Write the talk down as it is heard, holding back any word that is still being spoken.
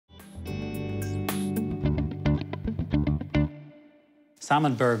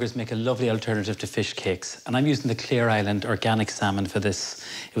Salmon burgers make a lovely alternative to fish cakes, and I'm using the Clear Island organic salmon for this.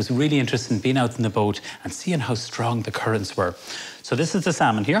 It was really interesting being out in the boat and seeing how strong the currents were. So this is the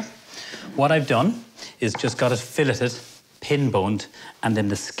salmon here. What I've done is just got it filleted, pin-boned, and then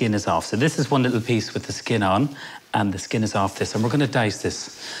the skin is off. So this is one little piece with the skin on, and the skin is off this, and we're going to dice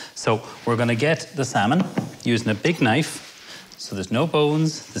this. So we're going to get the salmon using a big knife, so there's no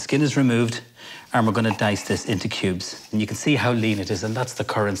bones, the skin is removed, and we're going to dice this into cubes. And you can see how lean it is, and that's the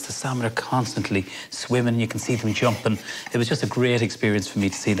currents. The salmon are constantly swimming, you can see them jumping. It was just a great experience for me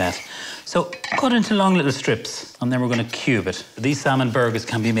to see that. So cut into long little strips, and then we're going to cube it. These salmon burgers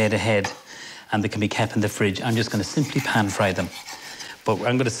can be made ahead, and they can be kept in the fridge. I'm just going to simply pan fry them. But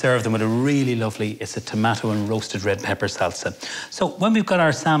I'm going to serve them with a really lovely, it's a tomato and roasted red pepper salsa. So when we've got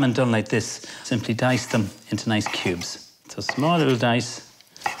our salmon done like this, simply dice them into nice cubes. So small little dice.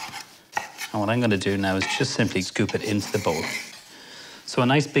 And what I'm going to do now is just simply scoop it into the bowl. So a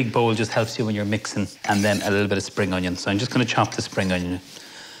nice big bowl just helps you when you're mixing, and then a little bit of spring onion. So I'm just going to chop the spring onion.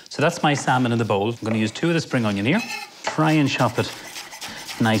 So that's my salmon in the bowl. I'm going to use 2 of the spring onion here. Try and chop it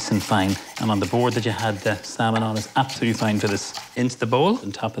nice and fine. And on the board that you had the salmon on is absolutely fine for this. Into the bowl,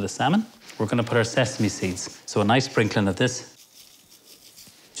 on top of the salmon, we're going to put our sesame seeds. So a nice sprinkling of this.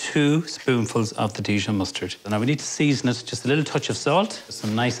 2 spoonfuls of the Dijon mustard. Now we need to season it, just a little touch of salt,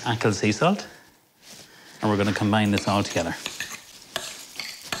 some nice Ackle sea salt, and we're going to combine this all together.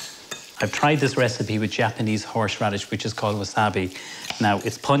 I've tried this recipe with Japanese horseradish, which is called wasabi. Now,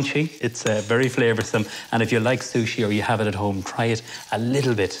 it's punchy, it's very flavoursome, and if you like sushi or you have it at home, try it a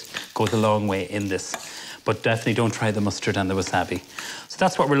little bit. Goes a long way in this. But definitely don't try the mustard and the wasabi. So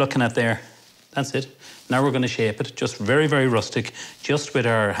that's what we're looking at there. That's it. Now we're going to shape it, just very, very rustic, just with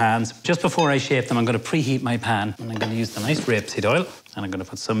our hands. Just before I shape them, I'm going to preheat my pan, and I'm going to use the nice rapeseed oil, and I'm going to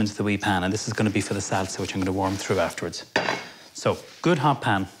put some into the wee pan, and this is going to be for the salsa, which I'm going to warm through afterwards. So, good hot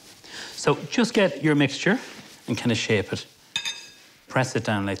pan. So just get your mixture and kind of shape it. Press it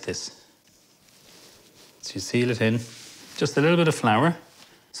down like this. So you seal it in. Just a little bit of flour,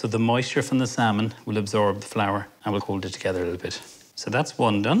 so the moisture from the salmon will absorb the flour and will hold it together a little bit. So that's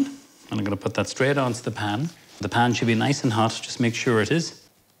one done. And I'm going to put that straight onto the pan. The pan should be nice and hot, just make sure it is.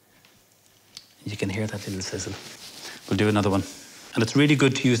 You can hear that little sizzle. We'll do another one. And it's really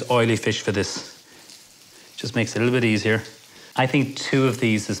good to use oily fish for this. Just makes it a little bit easier. I think 2 of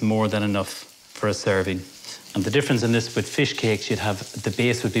these is more than enough for a serving. And the difference in this with fish cakes, you'd have, the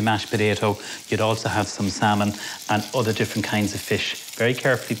base would be mashed potato, you'd also have some salmon and other different kinds of fish. Very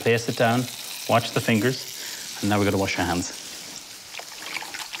carefully place it down, watch the fingers, and now we're going to wash our hands.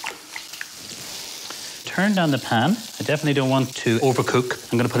 Turn down the pan. I definitely don't want to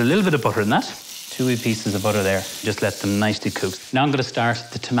overcook. I'm going to put a little bit of butter in that. 2 wee pieces of butter there. Just let them nicely cook. Now I'm going to start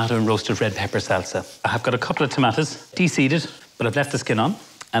the tomato and roasted red pepper salsa. I've got a couple of tomatoes, de-seeded, but I've left the skin on,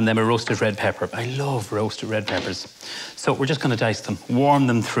 and then a roasted red pepper. I love roasted red peppers. So we're just going to dice them, warm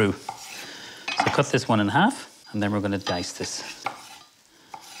them through. So cut this one in half, and then we're going to dice this.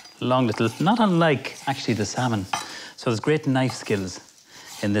 Long little, not unlike actually the salmon. So there's great knife skills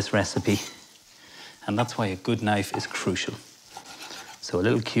in this recipe. And that's why a good knife is crucial. So a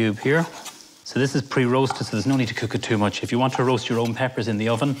little cube here. So this is pre-roasted, so there's no need to cook it too much. If you want to roast your own peppers in the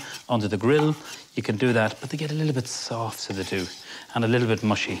oven, under the grill, you can do that, but they get a little bit soft, so they do, and a little bit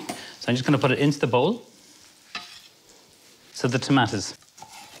mushy. So I'm just going to put it into the bowl. So the tomatoes,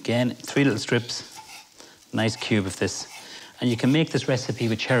 again, 3 little strips, nice cube of this. And you can make this recipe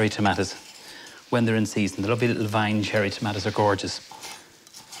with cherry tomatoes when they're in season. The lovely little vine cherry tomatoes are gorgeous.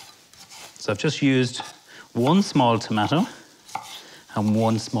 So I've just used 1 small tomato and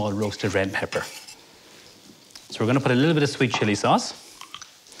 1 small roasted red pepper. So we're going to put a little bit of sweet chili sauce,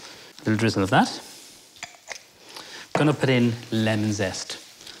 a little drizzle of that. I'm going to put in lemon zest.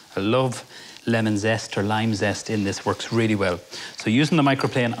 I love lemon zest or lime zest in this, works really well. So using the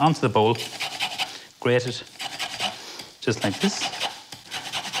microplane onto the bowl, grate it just like this.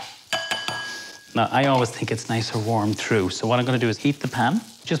 Now, I always think it's nicer warm through. So what I'm going to do is heat the pan.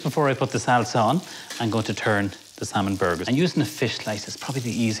 Just before I put the salsa on, I'm going to turn the salmon burgers. And using a fish slice is probably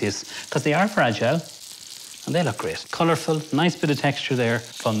the easiest because they are fragile and they look great. Colourful, nice bit of texture there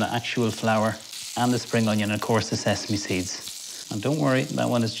from the actual flour and the spring onion and, of course, the sesame seeds. And don't worry, that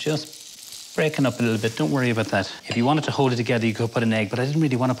one is just breaking up a little bit. Don't worry about that. If you wanted to hold it together, you could put an egg, but I didn't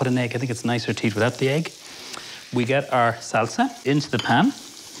really want to put an egg. I think it's nicer to eat without the egg. We get our salsa into the pan.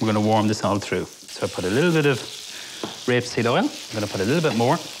 We're going to warm this all through. So I put a little bit of rapeseed oil. I'm going to put a little bit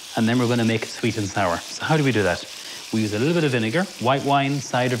more, and then we're going to make it sweet and sour. So how do we do that? We use a little bit of vinegar, white wine,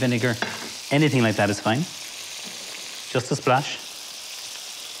 cider vinegar, anything like that is fine. Just a splash.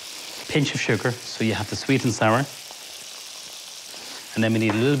 Pinch of sugar, so you have the sweet and sour. A And then we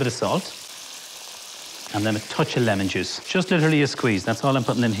need a little bit of salt. And then a touch of lemon juice. Just literally a squeeze, that's all I'm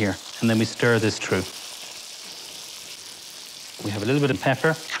putting in here. And then we stir this through. We have a little bit of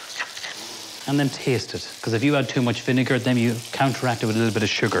pepper. And then taste it. Because if you add too much vinegar, then you counteract it with a little bit of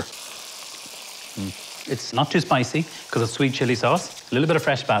sugar. It's not too spicy, because it's sweet chili sauce. A little bit of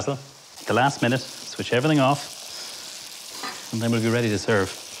fresh basil. At the last minute, switch everything off. And then we'll be ready to serve.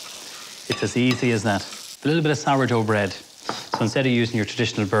 It's as easy as that. A little bit of sourdough bread. So instead of using your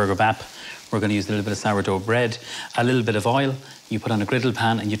traditional burger bap, we're going to use a little bit of sourdough bread, a little bit of oil, you put on a griddle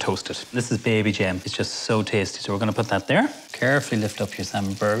pan and you toast it. This is baby gem. It's just so tasty. So we're going to put that there. Carefully lift up your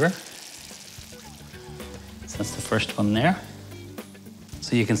salmon burger. So that's the first one there.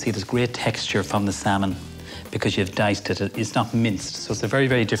 So you can see there's great texture from the salmon because you've diced it. It's not minced, so it's a very,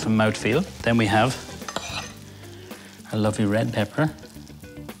 very different mouthfeel. Then we have a lovely red pepper.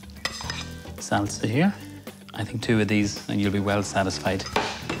 Salsa here. I think 2 of these and you'll be well satisfied.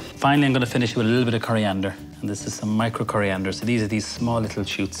 Finally, I'm going to finish with a little bit of coriander. And this is some micro coriander. So these are these small little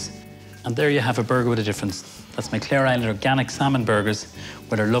shoots. And there you have a burger with a difference. That's my Clare Island organic salmon burgers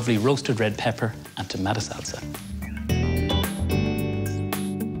with our lovely roasted red pepper and tomato salsa.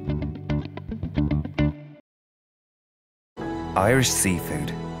 Irish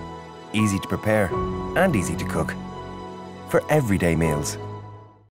seafood. Easy to prepare and easy to cook. For everyday meals.